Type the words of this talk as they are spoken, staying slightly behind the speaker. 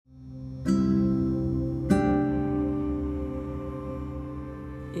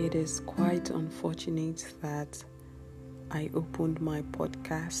It is quite unfortunate that I opened my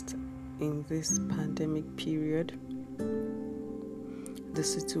podcast in this pandemic period. The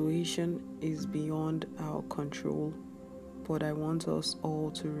situation is beyond our control, but I want us all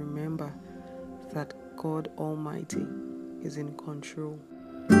to remember that God Almighty is in control.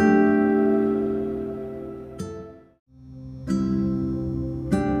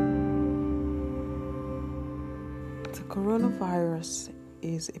 The coronavirus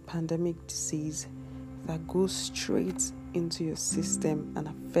is a pandemic disease that goes straight into your system and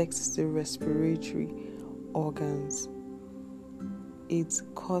affects the respiratory organs. It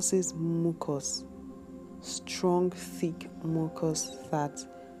causes mucus, strong, thick mucus that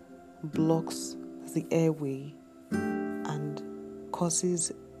blocks the airway and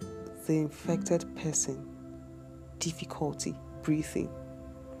causes the infected person difficulty breathing.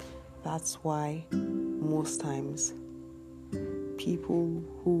 That's why most times people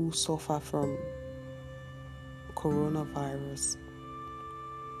who suffer from coronavirus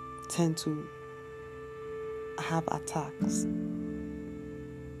tend to have attacks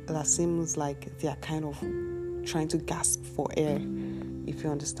that seems like they are kind of trying to gasp for air, if you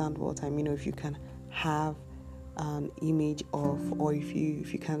understand what I mean, or if you can have an image of, or if you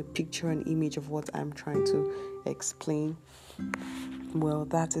can picture an image of what I'm trying to explain. Well,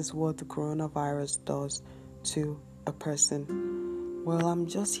 that is what the coronavirus does to a person. Well, I'm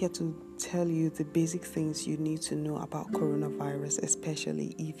just here to tell you the basic things you need to know about coronavirus,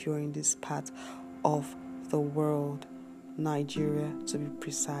 especially if you're in this part of the world, Nigeria to be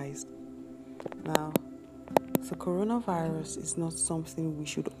precise. Now, the coronavirus is not something we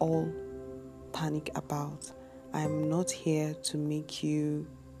should all panic about. I am not here to make you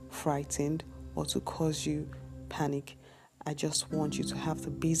frightened or to cause you panic. I just want you to have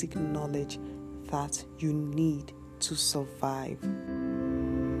the basic knowledge that you need to survive.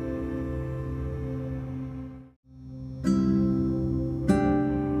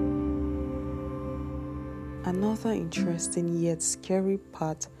 Another interesting yet scary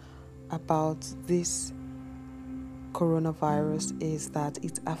part about this coronavirus is that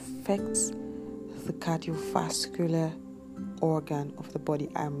it affects the cardiovascular organ of the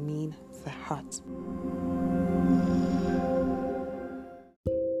body, I mean the heart.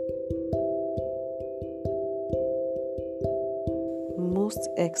 Most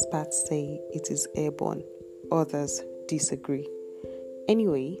experts say it is airborne, others disagree.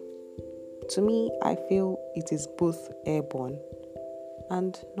 Anyway, to me, I feel it is both airborne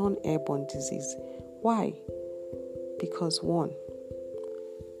and non-airborne disease. Why? Because one,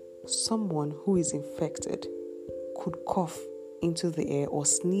 someone who is infected could cough into the air or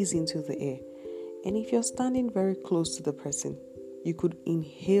sneeze into the air. And if you're standing very close to the person, you could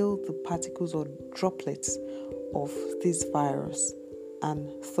inhale the particles or droplets of this virus, and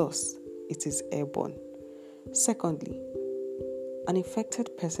thus it is airborne. Secondly, an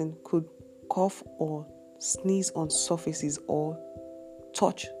infected person could cough or sneeze on surfaces or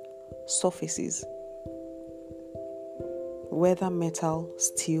touch surfaces, whether metal,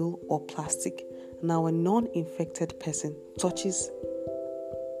 steel, or plastic. Now, a non-infected person touches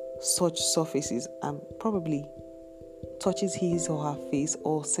such surfaces and probably touches his or her face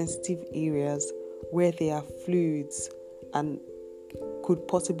or sensitive areas where there are fluids and could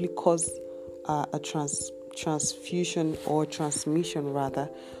possibly cause a transfusion or transmission rather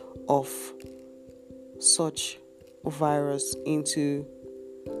of such virus into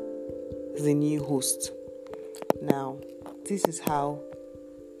the new host. Now, this is how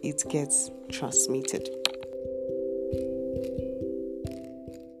it gets transmitted.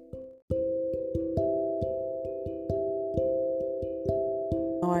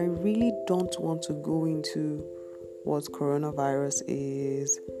 Now, I really don't want to go into what coronavirus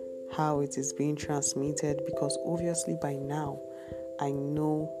is, how it is being transmitted, because obviously by now I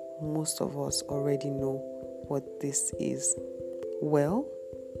know most of us already know what this is. Well,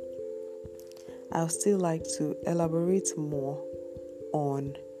 I'll still like to elaborate more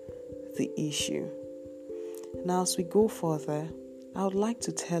on the issue. Now, as we go further, I would like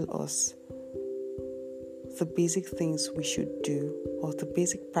to tell us the basic things we should do, or the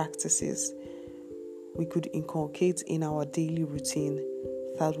basic practices we could inculcate in our daily routine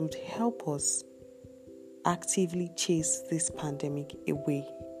that would help us actively chase this pandemic away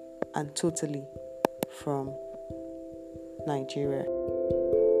and totally from Nigeria.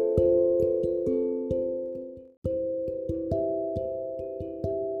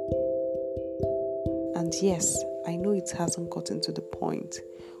 And yes, I know it hasn't gotten to the point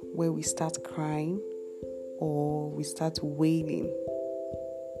where we start crying or we start wailing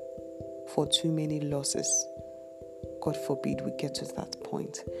for too many losses. God forbid we get to that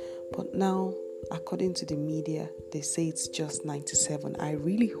point. But now, according to the media, they say it's just 97. I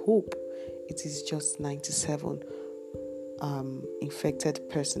really hope it is just 97 infected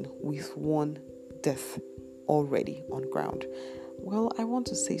person with one death already on ground. Well, I want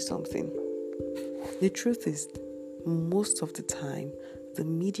to say something. The truth is, most of the time, the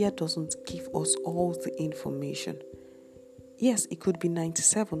media doesn't give us all the information. Yes, it could be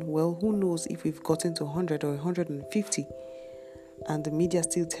 97. Well, who knows if we've gotten to 100 or 150, and the media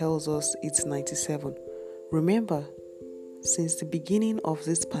still tells us it's 97. Remember, since the beginning of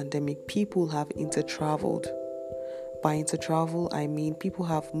this pandemic, people have intertraveled. By intertravel, I mean people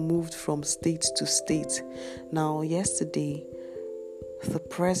have moved from state to state. Now, yesterday, the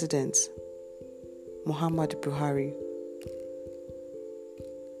president, Muhammad Buhari,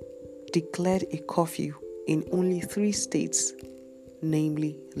 declared a curfew in only 3 states,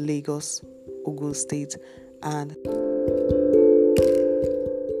 namely Lagos, Ogun State, and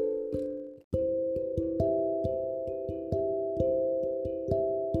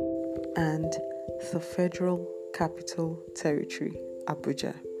the Federal Capital Territory,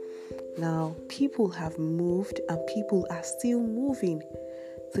 Abuja. Now, people have moved and people are still moving.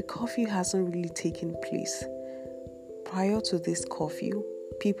 The curfew hasn't really taken place. Prior to this curfew,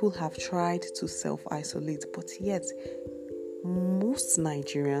 people have tried to self-isolate, but yet most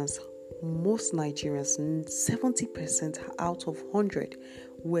Nigerians, 70% out of 100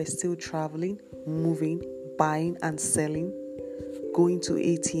 were still traveling, moving, buying and selling, going to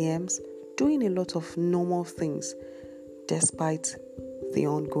ATMs, doing a lot of normal things despite the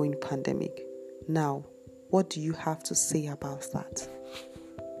ongoing pandemic. Now, what do you have to say about that?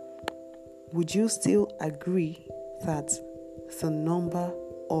 Would you still agree that the number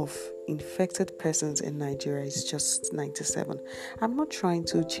of infected persons in Nigeria is just 97? I'm not trying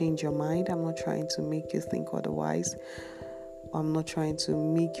to change your mind. I'm not trying to make you think otherwise. I'm not trying to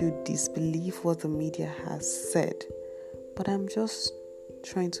make you disbelieve what the media has said. But I'm just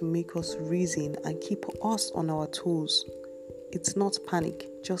trying to make us reason and keep us on our toes. It's not panic,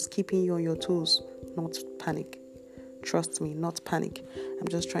 just keeping you on your toes, not panic. Trust me, not panic. I'm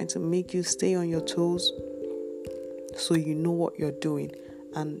just trying to make you stay on your toes so you know what you're doing,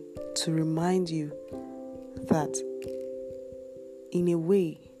 and to remind you that in a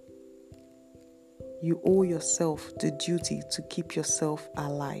way you owe yourself the duty to keep yourself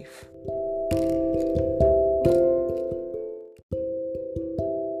alive.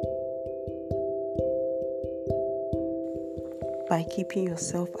 By keeping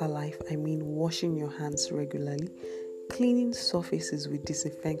yourself alive, I mean washing your hands regularly, cleaning surfaces with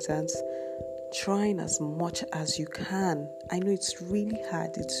disinfectants, trying as much as you can. I know it's really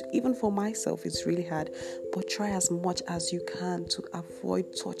hard. It's even for myself, it's really hard. But try as much as you can to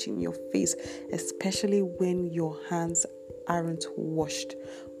avoid touching your face, especially when your hands aren't washed.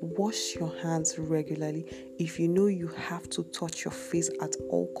 Wash your hands regularly. If you know you have to touch your face at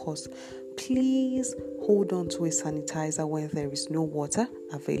all costs, please hold on to a sanitizer when there is no water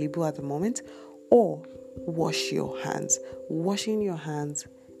available at the moment, or wash your hands. Washing your hands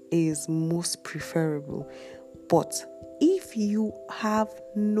is most preferable. But if you have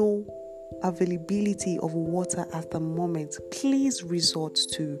no availability of water at the moment, please resort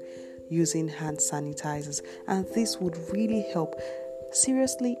to using hand sanitizers, and this would really help.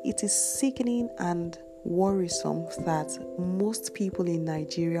 Seriously, it is sickening and worrisome that most people in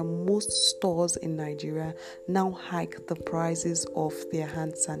Nigeria, most stores in Nigeria now hike the prices of their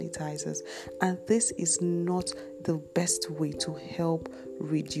hand sanitizers, and this is not the best way to help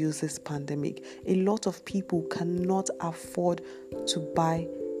reduce this pandemic. A lot of people cannot afford to buy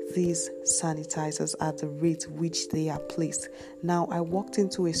these sanitizers at the rate which they are placed. Now, I walked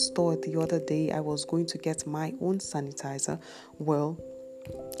into a store the other day. I was going to get my own sanitizer. Well,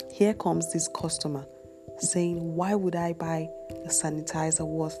 here comes this customer saying, why would I buy a sanitizer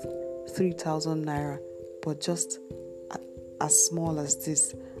worth 3,000 naira, but just as small as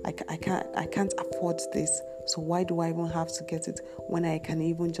this? I can't afford this. So why do I even have to get it when I can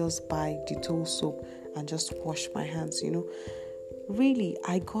even just buy Dettol soap and just wash my hands, Really,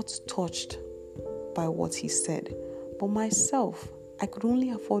 I got touched by what he said. But myself, I could only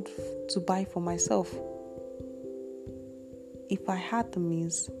afford to buy for myself. If I had the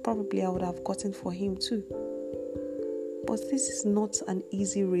means, probably I would have gotten for him too. But this is not an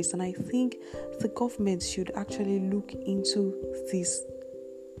easy race, and I think the government should actually look into this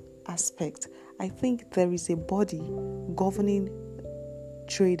aspect. I think there is a body governing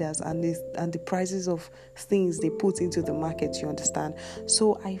traders and the prices of things they put into the market, you understand?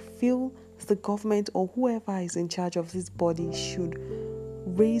 So I feel the government or whoever is in charge of this body should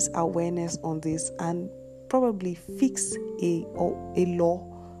raise awareness on this and probably fix a law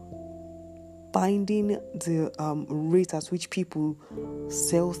binding the rate at which people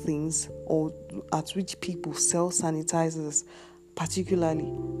sell things, or at which people sell sanitizers particularly.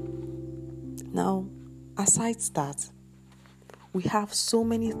 Now, aside that, we have so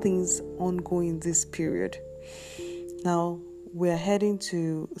many things ongoing this period. Now, we're heading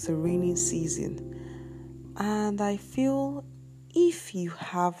to the rainy season, and I feel if you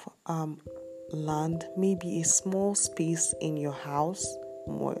have land, maybe a small space in your house,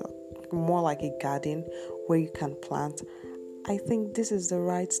 more like a garden where you can plant, I think this is the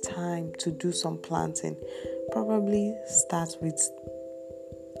right time to do some planting. Probably start with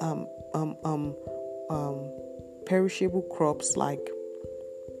perishable crops like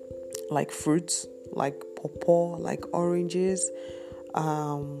fruits, like pawpaw, like oranges,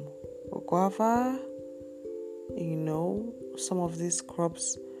 guava. Some of these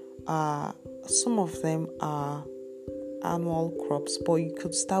crops some of them are annual crops, but you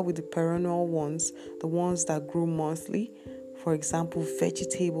could start with the perennial ones, the ones that grow monthly. For example,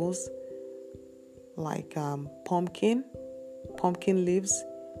 vegetables like pumpkin leaves,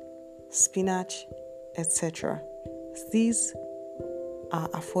 spinach, etc. These are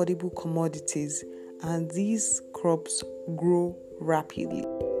affordable commodities, and these crops grow rapidly.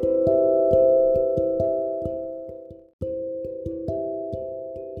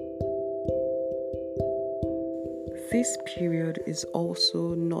 This period is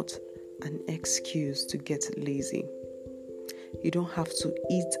also not an excuse to get lazy. You don't have to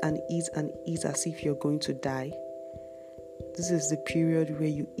eat and eat and eat as if you're going to die. This is the period where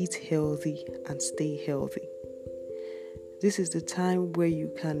you eat healthy and stay healthy. This is the time where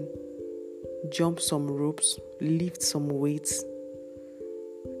you can jump some ropes, lift some weights,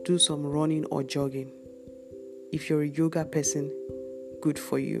 do some running or jogging. If you're a yoga person, good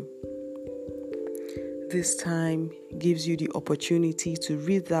for you. This time gives you the opportunity to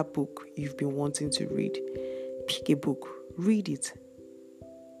read that book you've been wanting to read. Pick a book, read it.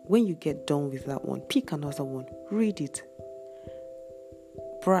 When you get done with that one, pick another one, read it.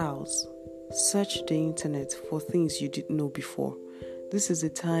 Browse, search the internet for things you didn't know before. This is a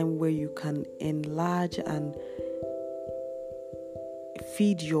time where you can enlarge and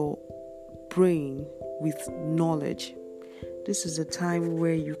feed your brain with knowledge. This is a time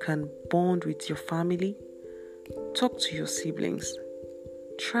where you can bond with your family, talk to your siblings,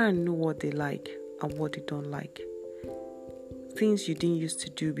 try and know what they like and what they don't like. Things you didn't used to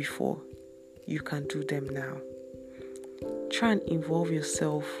do before, you can do them now. Try and involve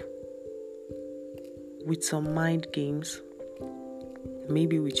yourself with some mind games,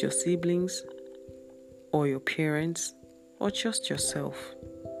 maybe with your siblings or your parents or just yourself.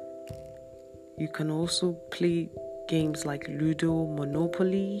 You can also play games like Ludo,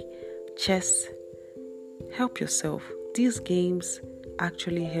 Monopoly, chess. Help yourself. These games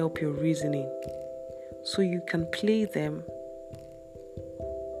actually help your reasoning, so you can play them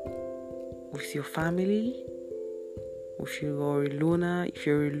with your family. If you're a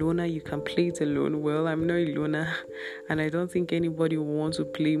loner, you can play it alone. Well, I'm not a loner, and I don't think anybody will want to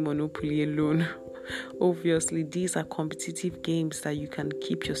play Monopoly alone. Obviously, these are competitive games that you can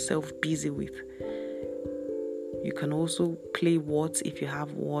keep yourself busy with. You can also play words if you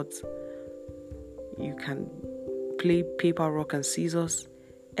have words. You can play paper, rock, and scissors,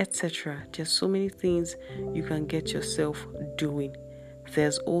 etc. There's so many things you can get yourself doing.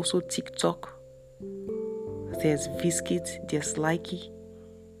 There's also TikTok. There's Viscuit. There's Likey.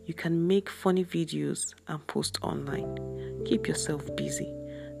 You can make funny videos and post online. Keep yourself busy.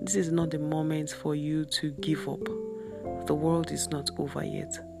 This is not the moment for you to give up. The world is not over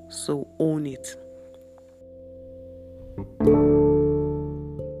yet, so own it.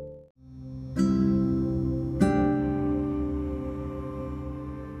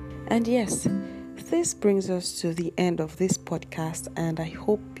 And yes, this brings us to the end of this podcast, and I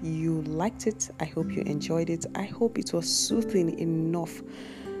hope you liked it. I hope you enjoyed it. I hope it was soothing enough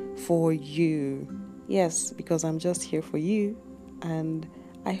for you. Yes, because I'm just here for you, and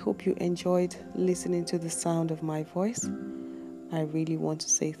I hope you enjoyed listening to the sound of my voice. I really want to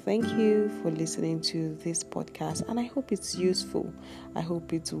say thank you for listening to this podcast, and I hope it's useful. I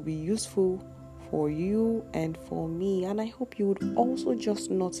hope it will be useful for you and for me, and I hope you would also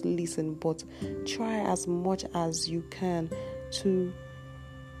just not listen, but try as much as you can to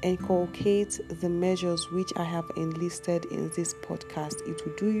inculcate the measures which I have enlisted in this podcast. It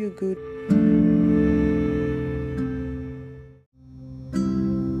will do you good.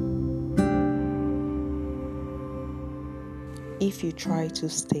 If you try to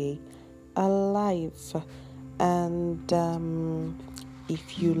stay alive. And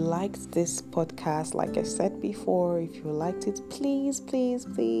If you liked this podcast, like I said before, if you liked it, please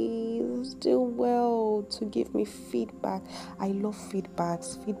do well to give me feedback. I love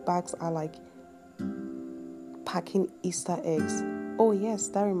feedbacks. Feedbacks are like packing Easter eggs. Oh yes,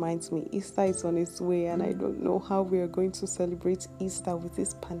 that reminds me, Easter is on its way and I don't know how we are going to celebrate Easter with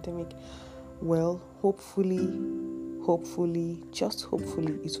this pandemic. Well, hopefully, just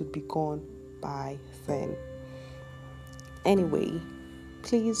hopefully it would be gone by then. Anyway,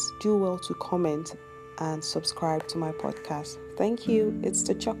 please do well to comment and subscribe to my podcast. Thank you. It's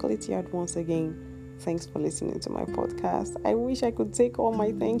the Chocolate Yard once again. Thanks for listening to my podcast. I wish I could take all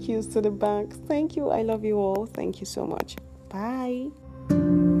my thank yous to the bank. Thank you. I love you all. Thank you so much. Bye.